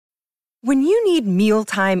When you need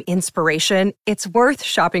mealtime inspiration, it's worth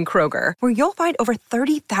shopping Kroger, where you'll find over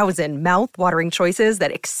 30,000 mouth-watering choices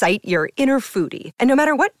that excite your inner foodie. And no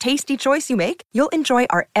matter what tasty choice you make, you'll enjoy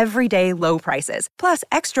our everyday low prices, plus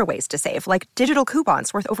extra ways to save, like digital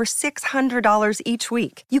coupons worth over $600 each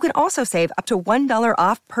week. You can also save up to $1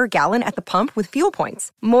 off per gallon at the pump with fuel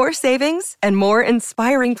points. More savings and more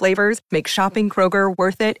inspiring flavors make shopping Kroger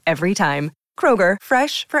worth it every time. Kroger,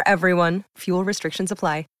 fresh for everyone. Fuel restrictions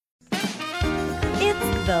apply. It's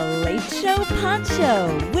The Late Show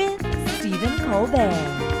Poncho with Stephen Colbert.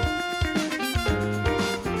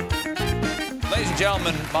 Ladies and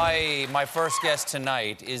gentlemen, my first guest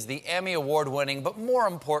tonight is the Emmy Award-winning, but more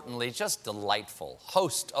importantly, just delightful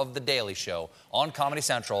host of The Daily Show on Comedy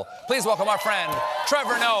Central. Please welcome our friend,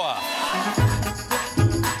 Trevor Noah.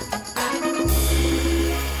 Good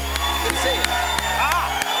to see you.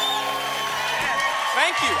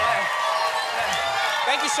 Thank you.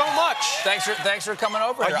 Thank you so much. Thanks for coming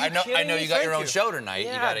over here. I know you got your own show tonight.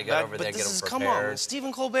 Yeah, you got to get over there and get them prepared. Come on. When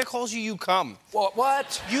Stephen Colbert calls you, you come.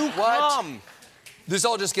 What? You come. This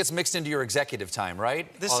all just gets mixed into your executive time, right?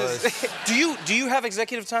 Do you have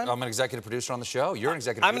executive time? I'm an executive producer on the show. You're an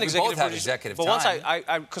executive producer. I'm an executive producer. We both have executive but time.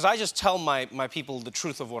 Once because I just tell my people the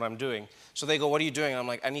truth of what I'm doing. So they go, what are you doing? And I'm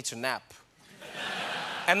like, I need to nap.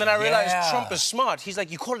 And then I realized Trump is smart. He's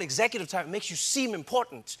like, you call it executive time. It makes you seem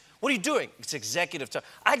important. What are you doing? It's executive time.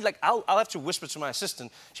 I'll have to whisper to my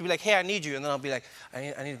assistant. She'll be like, hey, I need you. And then I'll be like,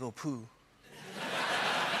 I need to go poo.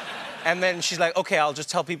 And then she's like, okay, I'll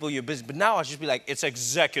just tell people you're busy. But now I'll just be like, it's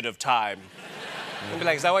executive time. I'll be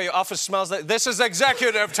like, is that why your office smells like? This is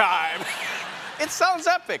executive time. It sounds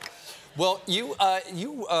epic. Well, I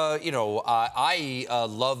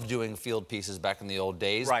loved doing field pieces back in the old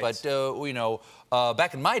days. Right. But,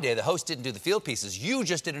 back in my day, the host didn't do the field pieces. You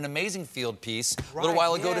just did an amazing field piece a little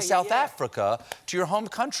while ago to South Africa, to your home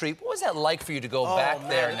country. What was that like for you to go back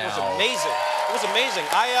there now? It was amazing. It was amazing.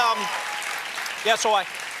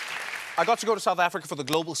 I got to go to South Africa for the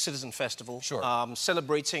Global Citizen Festival. Sure.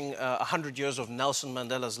 Celebrating 100 years of Nelson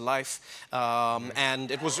Mandela's life.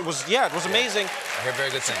 And it was amazing. I hear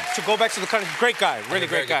very good things. To go back to the country. Great guy, really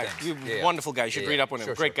great guy. Wonderful guy. You should read up on him.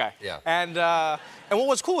 Sure, great guy. Yeah. And what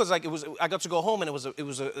was cool was I got to go home and it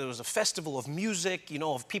was a festival of music,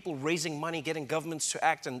 of people raising money, getting governments to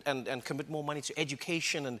act and commit more money to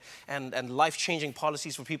education and life-changing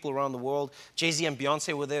policies for people around the world. Jay-Z and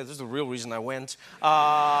Beyonce were there. This is the real reason I went.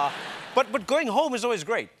 But going home is always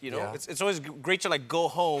great, Yeah. It's always great to go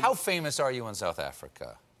home. How famous are you in South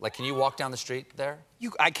Africa? Can you walk down the street there?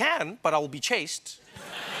 I can, but I will be chased.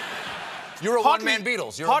 You're a one-man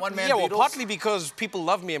Beatles. You're a one-man Beatles? Yeah, well, partly because people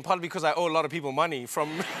love me and partly because I owe a lot of people money from...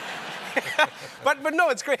 but no,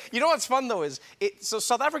 it's great. You know what's fun, though, is... So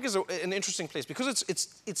South Africa is an interesting place because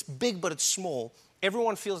it's big, but it's small.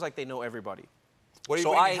 Everyone feels like they know everybody.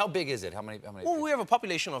 How big is it? How many Well, we have a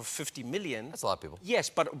population of 50 million. That's a lot of people. Yes,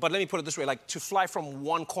 but let me put it this way. To fly from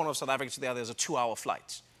one corner of South Africa to the other is a 2-hour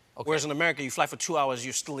flight. Okay. Whereas in America, you fly for 2 hours,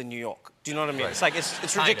 you're still in New York. Do you know what I mean? Right.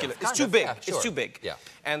 It's ridiculous. It's too big. Yeah, sure. It's too big. Yeah.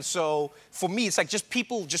 And so for me, it's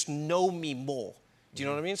people just know me more. Do you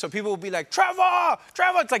know what I mean? So people will be like, Trevor!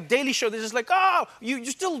 It's like Daily Show. They're just like,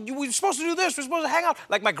 we're supposed to do this. We're supposed to hang out.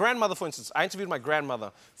 Like my grandmother, for instance. I interviewed my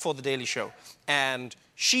grandmother for the Daily Show. And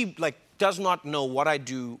she, does not know what I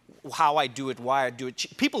do, how I do it, why I do it.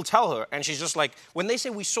 People tell her, and she's just like, when they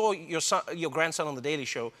say we saw your grandson on the Daily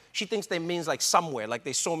Show, she thinks they means somewhere,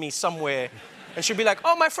 they saw me somewhere. And she'll be like,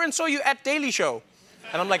 oh, my friend saw you at Daily Show.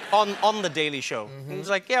 And I'm like, on the Daily Show. And it's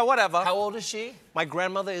like, yeah, whatever. How old is she? My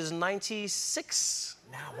grandmother is 96.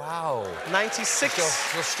 Now, wow. 96.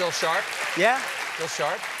 Still sharp? Yeah. Still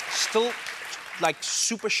sharp? Still,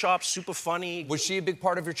 super sharp, super funny. Was she a big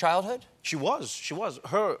part of your childhood? She was.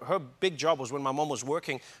 Her big job was when my mom was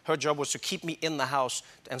working, her job was to keep me in the house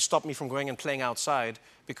and stop me from going and playing outside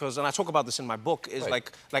because, and I talk about this in my book, is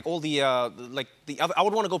right. all the other, I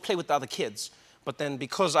would want to go play with the other kids. But then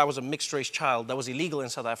because I was a mixed-race child, that was illegal in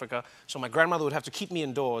South Africa, so my grandmother would have to keep me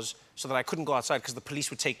indoors so that I couldn't go outside because the police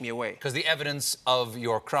would take me away. Because the evidence of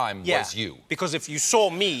your crime was you. Because if you saw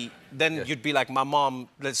me, then you'd be like, my mom,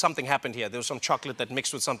 something happened here. There was some chocolate that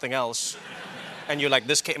mixed with something else. And you're like,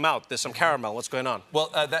 this came out. There's some caramel. What's going on? Well,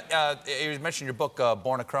 you mentioned your book,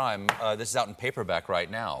 Born a Crime. This is out in paperback right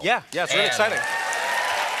now. Yeah, it's really exciting.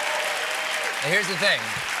 And here's the thing.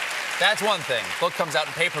 That's one thing. Book comes out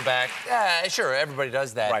in paperback. Yeah, sure, everybody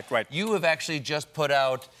does that. Right. You have actually just put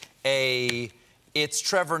out it's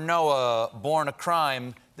Trevor Noah, Born a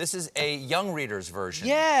Crime. This is a young reader's version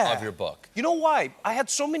of your book. You know why? I had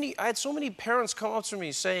so many parents come up to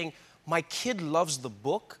me saying, my kid loves the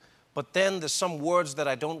book, but then there's some words that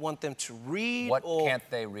I don't want them to read. What can't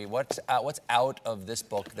they read? What's out of this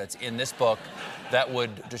book that's in this book that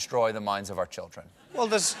would destroy the minds of our children? Well,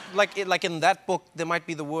 there's, like in that book, there might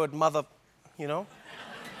be the word mother, you know?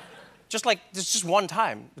 Just like, it's just one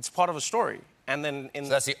time. It's part of a story. And then So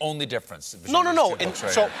that's the only difference between No. these two books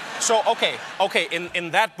right here. Okay.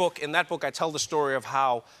 In that book, I tell the story of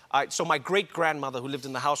how so my great-grandmother who lived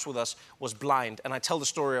in the house with us was blind, and I tell the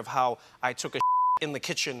story of how I took a in the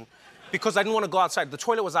kitchen because I didn't want to go outside. The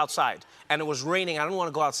toilet was outside, and it was raining. I didn't want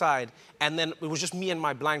to go outside, and then it was just me and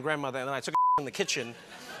my blind grandmother, and then I took a in the kitchen,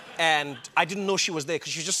 and I didn't know she was there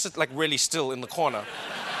because she just sit like really still in the corner.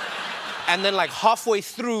 And then like halfway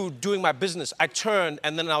through doing my business, I turned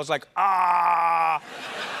and then I was like, ah.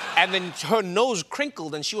 And then her nose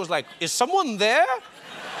crinkled and she was like, is someone there?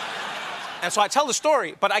 And so I tell the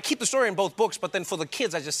story, but I keep the story in both books, but then for the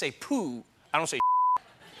kids, I just say poo. I don't say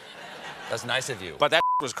That's nice of you. But that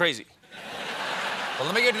was crazy. Well,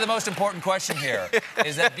 let me get to the most important question here,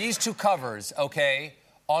 is that these two covers, okay,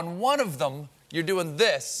 on one of them, you're doing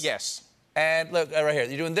this. Yes. And look, right here,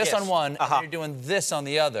 you're doing this on one, and you're doing this on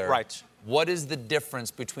the other. Right. What is the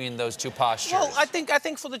difference between those two postures? Well, I think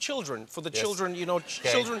for the children, children, you know,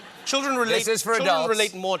 children relate. This is for children adults.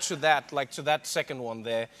 relate more to that, like to that second one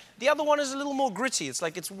there. The other one is a little more gritty. It's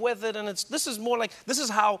like it's weathered, and this is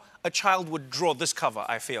how a child would draw this cover.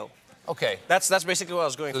 I feel. Okay. That's basically what I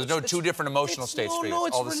was going for. So there's two different emotional states for you. No,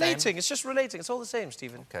 it's all the relating. same? It's just relating. It's all the same,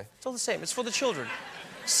 Stephen. Okay. It's all the same. It's for the children.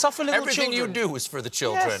 Suffer little Everything children. you do is for the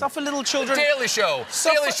children. Yeah, suffer little children. Daily Show.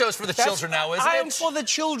 Daily Show's for the children now, isn't it? I am for the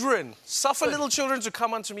children. Suffer little children to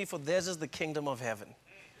come unto me, for theirs is the kingdom of heaven.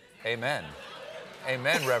 Amen.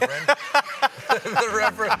 Amen, Reverend.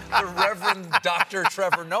 the Reverend Dr.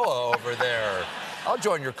 Trevor Noah over there. I'll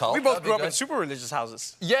join your cult. We both grew up in super religious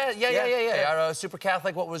houses. Yeah. Super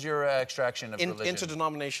Catholic. What was your extraction of religion?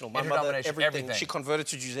 Interdenominational. My mother, everything. She converted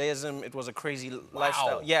to Judaism. It was a crazy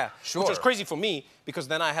lifestyle. Yeah, sure. Which was crazy for me because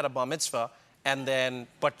then I had a bar mitzvah,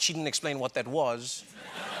 but she didn't explain what that was.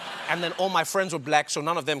 And then all my friends were black, so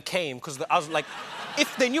none of them came because I was like,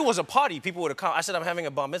 if they knew it was a party, people would have come. I said, I'm having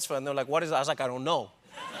a bar mitzvah, and they're like, what is it? I was like, I don't know.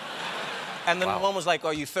 And then my mom was like,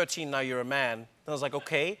 oh, you're 13 now, you're a man. And I was like,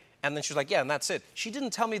 okay. And then she was like, yeah, and that's it. She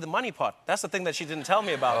didn't tell me the money part. That's the thing that she didn't tell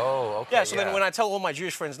me about. Oh, okay. Yeah, so then when I tell all my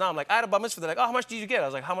Jewish friends now, I'm like, I had a bar mitzvah. They're like, oh, how much did you get? I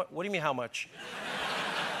was like, how much? What do you mean, how much?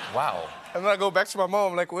 Wow. And then I go back to my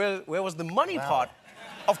mom, I'm like, where was the money part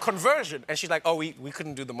of conversion? And she's like, oh, we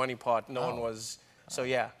couldn't do the money part. No one was. So,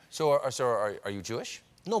 yeah. So are you Jewish?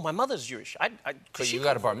 No, my mother's Jewish. But you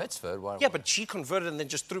got a bar mitzvah. Yeah, but she converted and then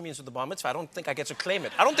just threw me into the bar mitzvah. I don't think I get to claim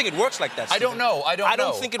it. I don't think it works like that, Stephen. I don't know. I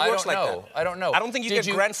don't think it works like that. I don't know. I don't think you get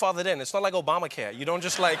grandfathered in. It's not like Obamacare. You don't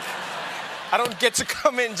just like... I don't get to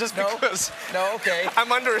come in just because... No, okay.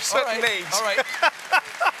 I'm under a certain age. All right.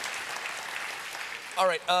 All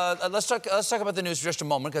right, let's talk about the news for just a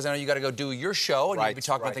moment, because I know you got to go do your show, and you'll be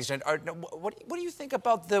talking about things. What do you think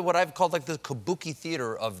about what I've called like the kabuki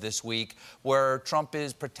theater of this week, where Trump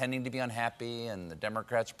is pretending to be unhappy, and the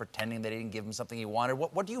Democrats are pretending they didn't give him something he wanted?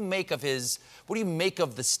 What do you make of what do you make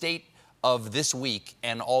of the state of this week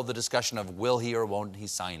and all the discussion of will he or won't he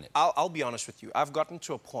sign it? I'll be honest with you. I've gotten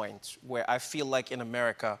to a point where I feel like in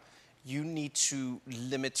America, you need to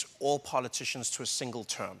limit all politicians to a single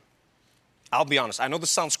term. I'll be honest. I know this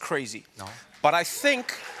sounds crazy, but I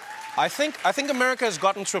think America has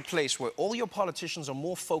gotten to a place where all your politicians are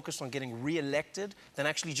more focused on getting re-elected than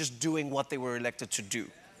actually just doing what they were elected to do,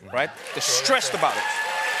 right? They're stressed about it.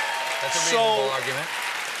 That's a reasonable argument.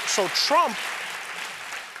 So Trump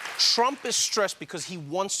is stressed because he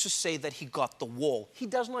wants to say that he got the wall. He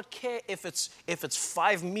does not care if it's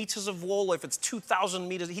 5 meters of wall or if it's 2,000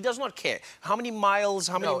 meters. He does not care. How many miles,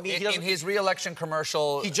 how many meters. In his re-election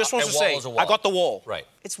commercial, he just wants to say, I got the wall. Right.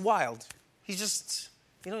 It's wild. He's just,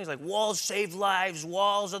 he's like, walls save lives.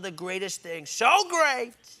 Walls are the greatest thing. So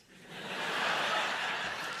great.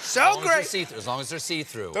 So great. As long as they're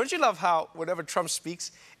see-through. Don't you love how whenever Trump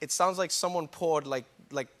speaks, it sounds like someone poured like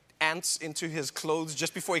ants into his clothes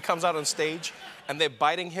just before he comes out on stage, and they're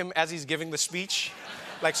biting him as he's giving the speech.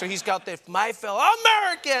 Like, so he's got there, my fellow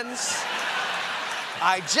Americans,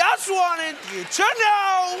 I just wanted you to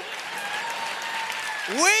know,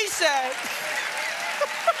 we said.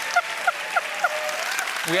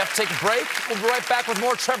 We have to take a break. We'll be right back with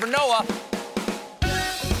more Trevor Noah.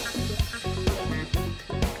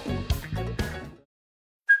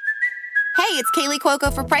 Hey, it's Kaylee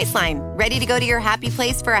Cuoco for Priceline. Ready to go to your happy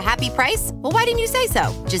place for a happy price? Well, why didn't you say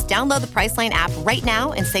so? Just download the Priceline app right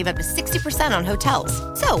now and save up to 60% on hotels.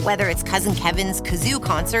 So whether it's Cousin Kevin's Kazoo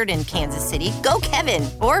Concert in Kansas City, go Kevin,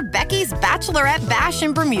 or Becky's Bachelorette Bash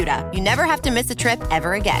in Bermuda, you never have to miss a trip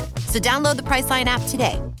ever again. So download the Priceline app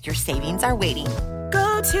today. Your savings are waiting.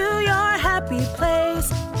 Go to your happy place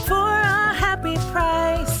for a happy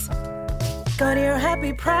price. Go to your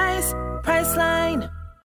happy price, Priceline.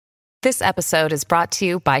 This episode is brought to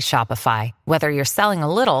you by Shopify. Whether you're selling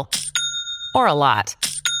a little or a lot,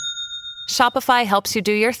 Shopify helps you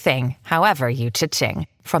do your thing, however you cha-ching.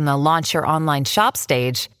 From the launch your online shop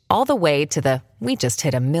stage, all the way to the we just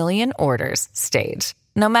hit 1 million orders stage.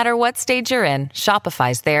 No matter what stage you're in,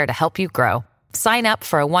 Shopify's there to help you grow. Sign up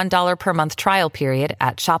for a $1 per month trial period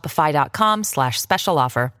at shopify.com/special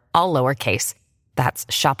offer, all lowercase. That's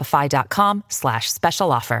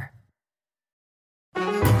shopify.com/special offer. We're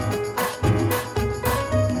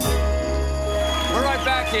right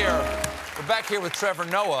back here. We're back here with Trevor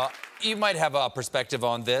Noah. You might have a perspective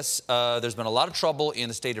on this. There's been a lot of trouble in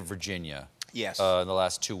the state of Virginia. Yes. In the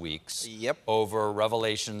last 2 weeks. Yep. Over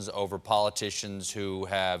revelations over politicians who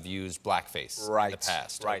have used blackface in the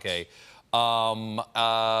past. Right. Okay.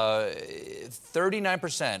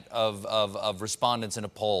 39% of respondents in a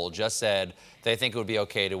poll just said they think it would be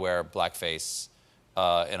okay to wear blackface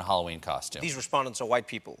in a Halloween costume. These respondents are white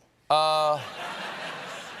people.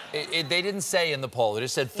 They didn't say in the poll. They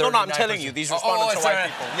just said 39%. No, I'm telling you, these respondents are white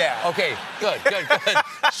people. Yeah. Okay, good.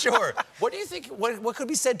 Sure. What do you think, what could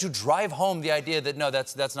be said to drive home the idea that, no,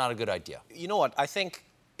 that's not a good idea? You know what? I think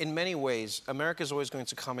in many ways, America is always going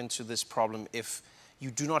to come into this problem if you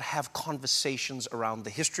do not have conversations around the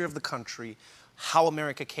history of the country, how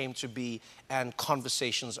America came to be, and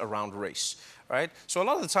conversations around race, right? So a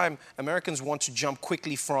lot of the time, Americans want to jump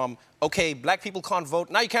quickly from, okay, black people can't vote,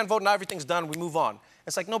 now you can't vote, now everything's done, we move on.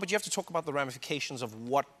 It's like, no, but you have to talk about the ramifications of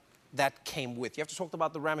what that came with. You have to talk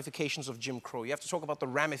about the ramifications of Jim Crow. You have to talk about the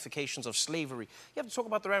ramifications of slavery. You have to talk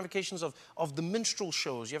about the ramifications of the minstrel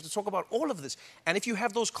shows. You have to talk about all of this. And if you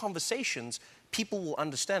have those conversations, people will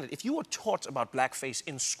understand it. If you are taught about blackface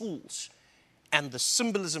in schools and the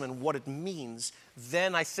symbolism and what it means,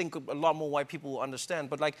 then I think a lot more white people will understand.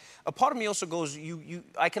 But like, a part of me also goes,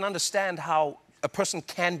 I can understand how a person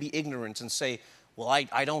can be ignorant and say, well,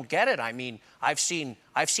 I don't get it. I mean, I've seen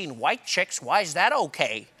white chicks. Why is that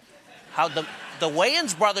okay? How the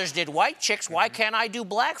Wayans brothers did white chicks, why can't I do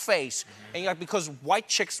blackface? And you're like, because white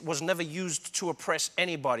chicks was never used to oppress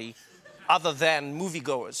anybody other than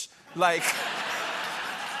moviegoers. Like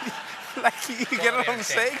you get what I'm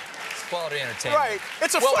saying? It's quality entertainment. Right.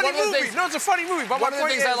 It's a funny movie. No, it's a funny movie. But one of the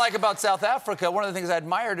things I like about South Africa, one of the things I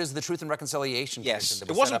admired is the Truth and Reconciliation Commission. Yes.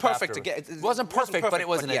 It wasn't perfect to get. It wasn't perfect, but it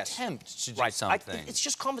was an attempt to do something. It's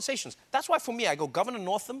just conversations. That's why for me, I go, Governor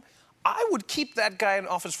Northam, I would keep that guy in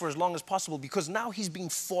office for as long as possible because now he's being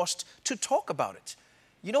forced to talk about it.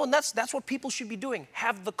 You know, and that's what people should be doing.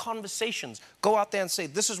 Have the conversations. Go out there and say,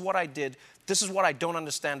 this is what I did. This is what I don't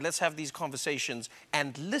understand. Let's have these conversations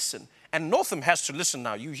and listen. And Northam has to listen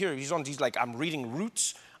now. You hear he's like, I'm reading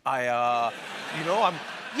Roots. I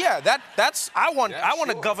want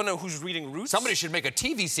a governor who's reading Roots. Somebody should make a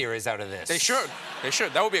TV series out of this. They should.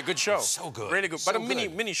 That would be a good show. So good. Really good. But a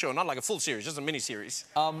mini show, not like a full series, just a mini series.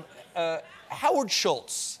 Howard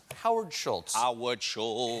Schultz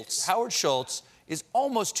is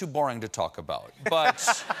almost too boring to talk about. But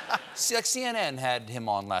CNN had him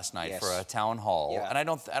on last night for a town hall, and I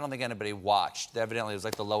don't think anybody watched. Evidently, it was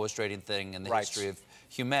like the lowest rated thing in the history of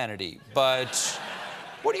humanity. But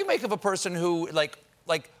what do you make of a person who, like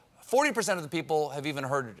 40% of the people have even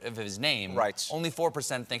heard of his name. Right. Only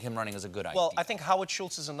 4% think him running is a good idea. Well, I think Howard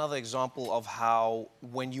Schultz is another example of how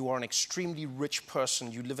when you are an extremely rich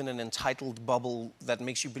person, you live in an entitled bubble that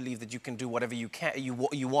makes you believe that you can do whatever you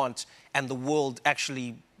want, and the world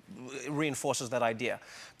actually reinforces that idea.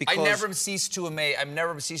 Because I never cease to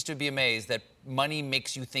be amazed that money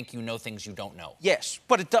makes you think you know things you don't know. Yes,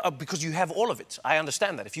 but because you have all of it. I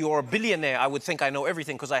understand that. If you are a billionaire, I would think I know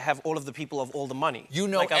everything because I have all of the people of all the money. You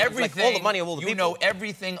know everything. All the money of all the people. You know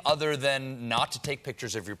everything other than not to take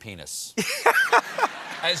pictures of your penis.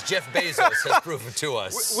 As Jeff Bezos has proven to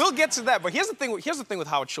us. We'll get to that, but here's the thing with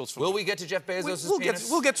Howard Schultz. Will we get to Jeff Bezos'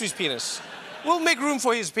 penis? We'll get to his penis. We'll make room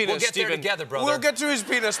for his penis, We'll get Stephen. there together, brother. We'll get to his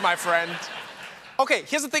penis, my friend. Okay,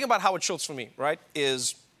 here's the thing about Howard Schultz for me, right,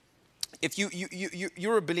 is if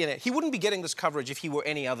you're a billionaire, he wouldn't be getting this coverage if he were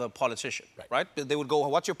any other politician, right? They would go,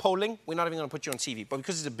 what's your polling? We're not even going to put you on TV. But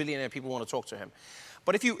because he's a billionaire, people want to talk to him.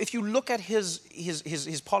 But if you look at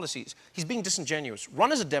his policies, he's being disingenuous.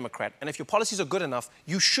 Run as a Democrat, and if your policies are good enough,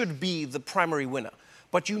 you should be the primary winner.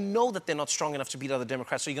 but you know that they're not strong enough to beat other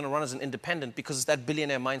Democrats, so you're going to run as an independent because it's that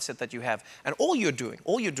billionaire mindset that you have. And all you're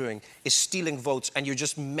doing is stealing votes, and you're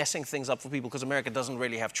just messing things up for people because America doesn't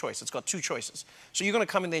really have choice. It's got two choices. So you're going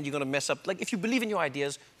to come in there and you're going to mess up. Like, if you believe in your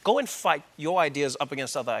ideas, go and fight your ideas up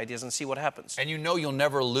against other ideas and see what happens. And you know you'll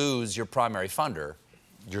never lose your primary funder.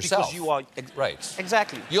 Yourself. Because you are... Right.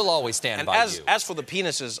 Exactly. You'll always stand by you. As for the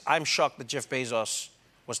penises, I'm shocked that Jeff Bezos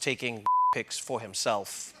was taking pics for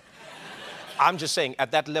himself. I'm just saying,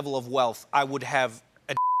 at that level of wealth, I would have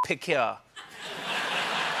a pic here.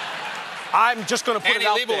 I'm just going to put it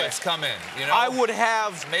out there. Leibowitz come in, you know? I would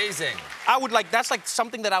have... It's amazing. I would that's like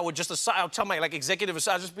something that I would just assign. I'll tell my executive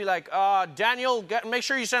assistant, I'll just be like, Daniel, make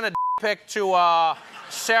sure you send a pic to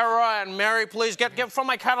Sarah and Mary, please. Get from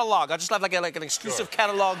my catalog. I'll just have like an exclusive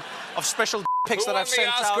catalog of special pics that I've sent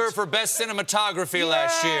out. Who won the Oscar for Best Cinematography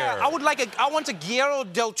last year? I want a Guillermo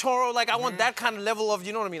del Toro, I want that kind of level of,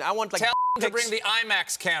 you know what I mean? I want Tell him to bring the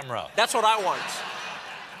IMAX camera. That's what I want.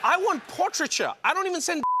 I want portraiture. I don't even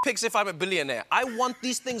send pics if I'm a billionaire. I want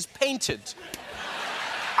these things painted.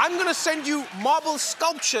 I'm gonna send you marble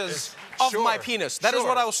sculptures of my penis. That is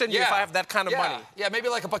what I will send you if I have that kind of money. Yeah, maybe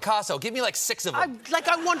like a Picasso. Give me like 6 of them.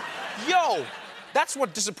 That's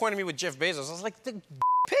what disappointed me with Jeff Bezos. I was like, the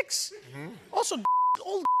pics. Also,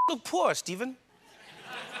 all look poor, Stephen.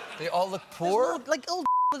 They all look poor? Old look like...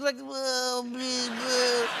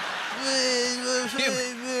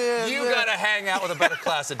 You gotta hang out with a better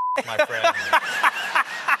class of my friend.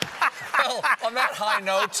 Well, on that high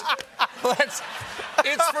note,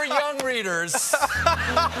 it's for young readers.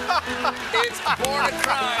 It's Born a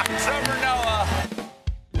Crime, Trevor Noah.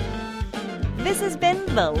 This has been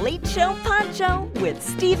The Late Show Pod Show with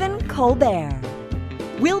Stephen Colbert.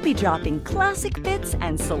 We'll be dropping classic bits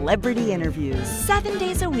and celebrity interviews 7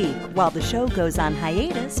 days a week while the show goes on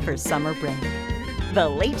hiatus for summer break. The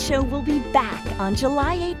Late Show will be back on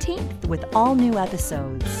July 18th with all new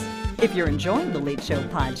episodes. If you're enjoying The Late Show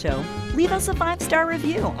Pod Show, leave us a 5-star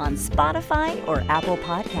review on Spotify or Apple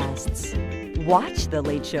Podcasts. Watch The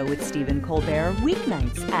Late Show with Stephen Colbert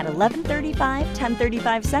weeknights at 11:35,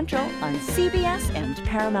 10:35 Central on CBS and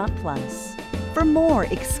Paramount+. For more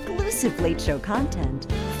exclusive Late Show content,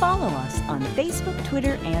 follow us on Facebook,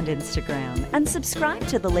 Twitter, and Instagram, and subscribe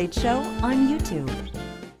to The Late Show on YouTube.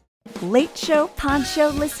 Late Show Pod Show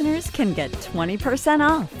listeners can get 20%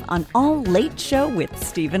 off on all Late Show with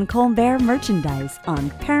Stephen Colbert merchandise on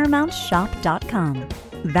ParamountShop.com.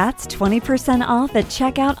 That's 20% off at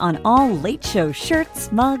checkout on all Late Show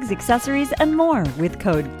shirts, mugs, accessories, and more with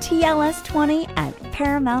code TLS20 at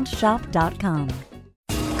ParamountShop.com.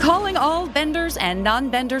 Calling all benders and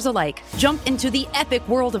non-benders alike. Jump into the epic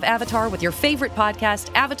world of Avatar with your favorite podcast,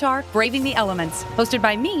 Avatar: Braving the Elements. Hosted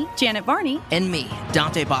by me, Janet Varney. And me,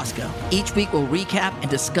 Dante Bosco. Each week we'll recap and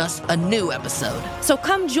discuss a new episode. So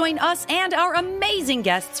come join us and our amazing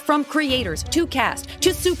guests, from creators to cast to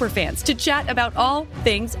superfans, to chat about all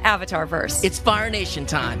things Avatarverse. It's Fire Nation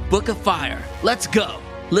time. Book of Fire. Let's go.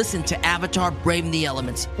 Listen to Avatar: Braving the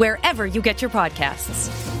Elements wherever you get your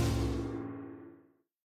podcasts.